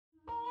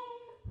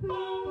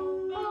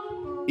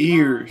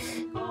Ears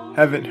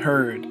haven't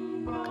heard.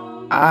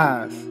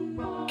 Eyes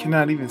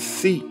cannot even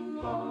see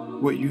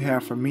what you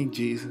have for me,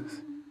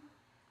 Jesus.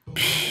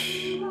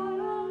 Psh.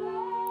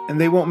 And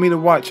they want me to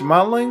watch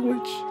my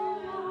language?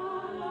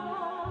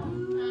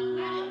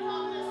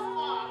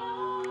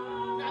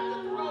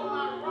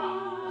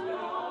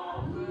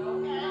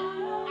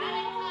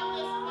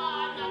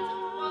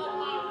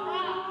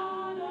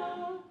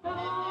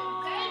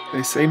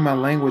 They say my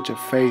language of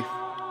faith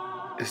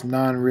is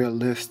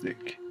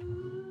non-realistic.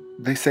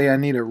 They say I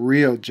need a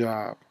real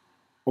job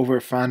over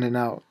finding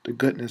out the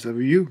goodness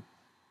of you,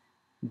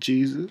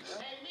 Jesus.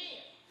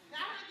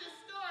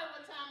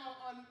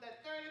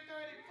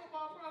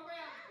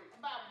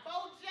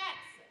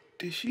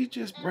 Did she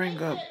just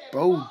bring up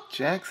Bo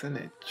Jackson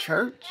at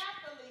church?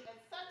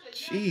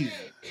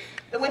 Jesus.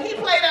 And when he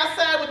played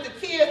outside with the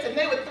kids and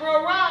they would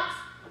throw rocks,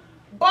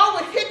 Bo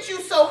would hit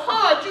you so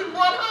hard you'd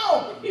run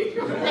home.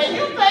 And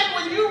you think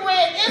when you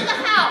ran in the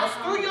house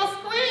through your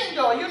screen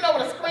door, you know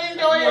what a screen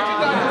door is? You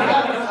know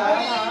what a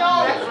screen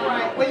door is?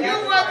 When you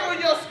run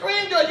through your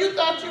screen door, you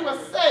thought you were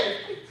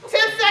safe. 10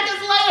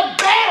 seconds later,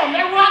 bam,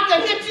 that rock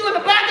that hit you in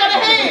the back of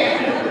the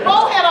head.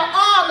 Bo had an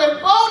arm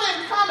and Bo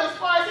didn't come as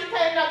far as he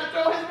came out to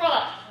throw his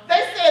rock.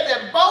 They said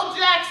that Bo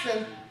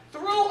Jackson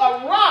threw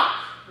a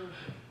rock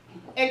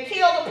and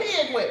killed a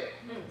pig with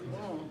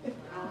it.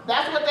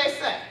 That's what they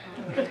say.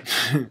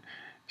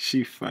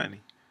 She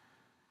funny.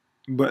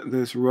 But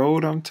this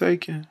road I'm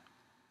taking,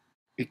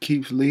 it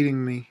keeps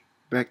leading me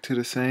back to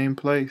the same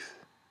place.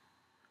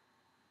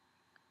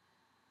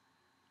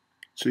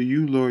 To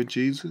you, Lord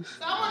Jesus.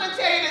 So I want to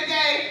tell you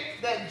today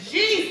that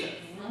Jesus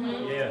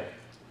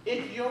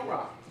is your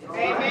rock.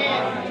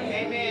 Amen.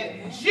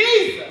 Amen.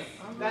 Jesus,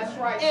 that's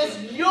right,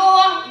 is your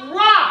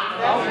rock.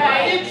 That's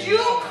right. Did you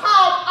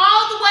come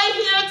all the way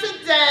here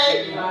today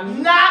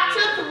not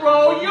to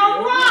throw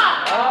your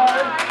rock?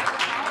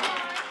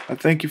 I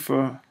thank you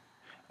for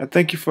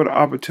the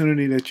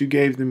opportunity that you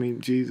gave to me,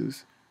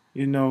 Jesus.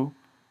 You know,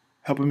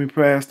 helping me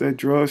pass that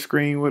drug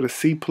screen with a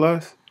C+.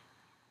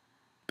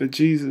 But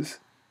Jesus,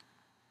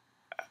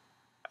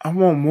 I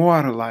want more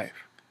out of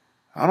life.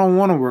 I don't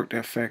want to work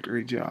that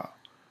factory job.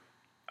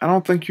 I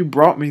don't think you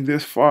brought me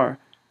this far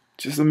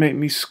just to make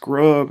me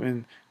scrub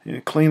and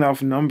clean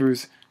off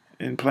numbers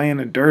and play in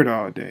the dirt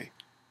all day.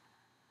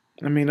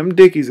 I mean, them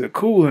dickies are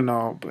cool and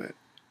all, but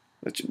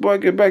let your boy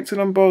get back to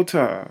them bow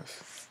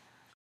ties.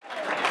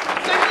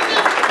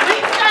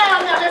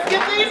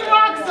 Get these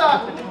rocks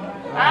up.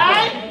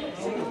 Alright?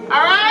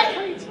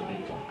 Alright?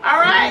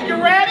 Alright, you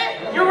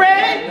ready? You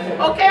ready?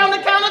 Okay, on the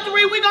count of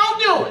 3, we're going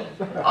to do it.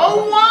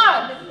 On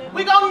 1,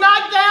 we're going to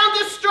knock down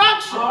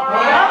destruction.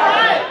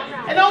 Alright?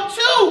 And on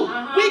 2,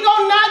 we're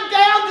going to knock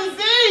down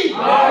disease.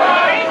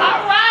 Alright?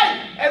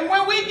 Alright? And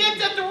when we get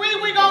to 3,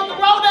 we're going to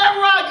throw that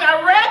rock.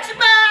 Now reach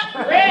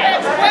back. Reach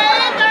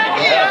way back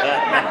here.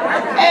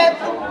 And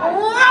throw.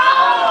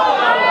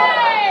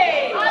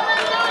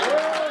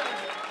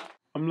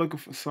 I'm looking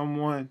for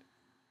someone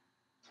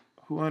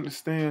who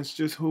understands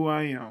just who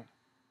I am,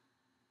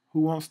 who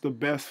wants the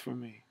best for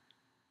me,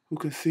 who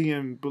can see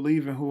and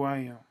believe in who I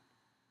am.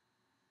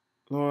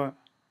 Lord,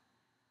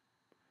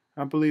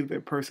 I believe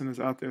that person is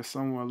out there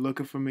somewhere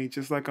looking for me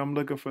just like I'm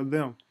looking for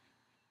them.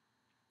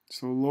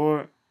 So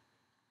Lord,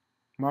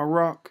 my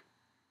rock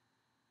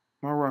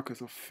is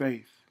of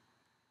faith.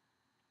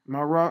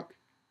 My rock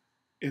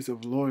is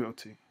of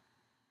loyalty.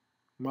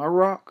 My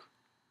rock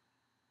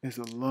is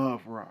a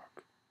love rock.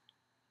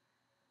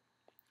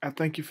 I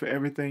thank you for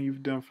everything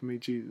you've done for me,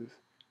 Jesus.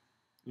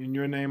 In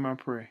your name I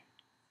pray.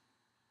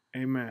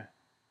 Amen.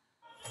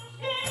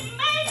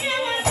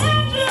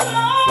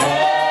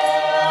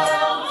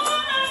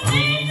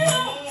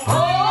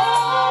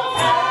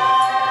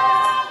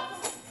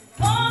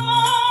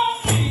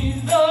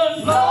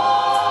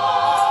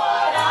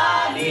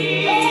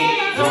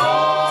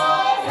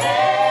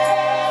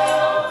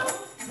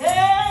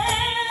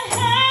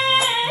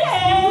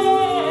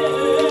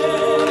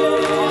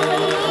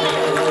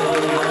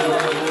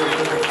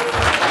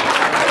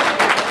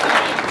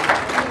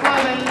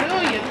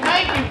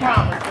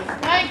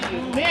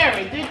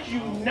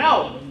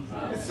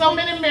 So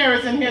many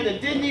Marys in here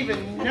that didn't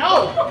even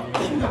know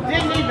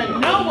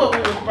what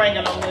we was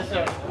bringing on this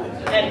earth.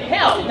 And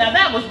hell, now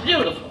that was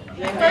beautiful.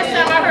 First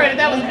time I heard it,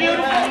 that was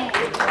beautiful.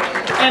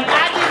 And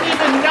I didn't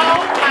even know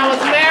I was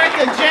married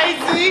to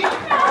Jay-Z.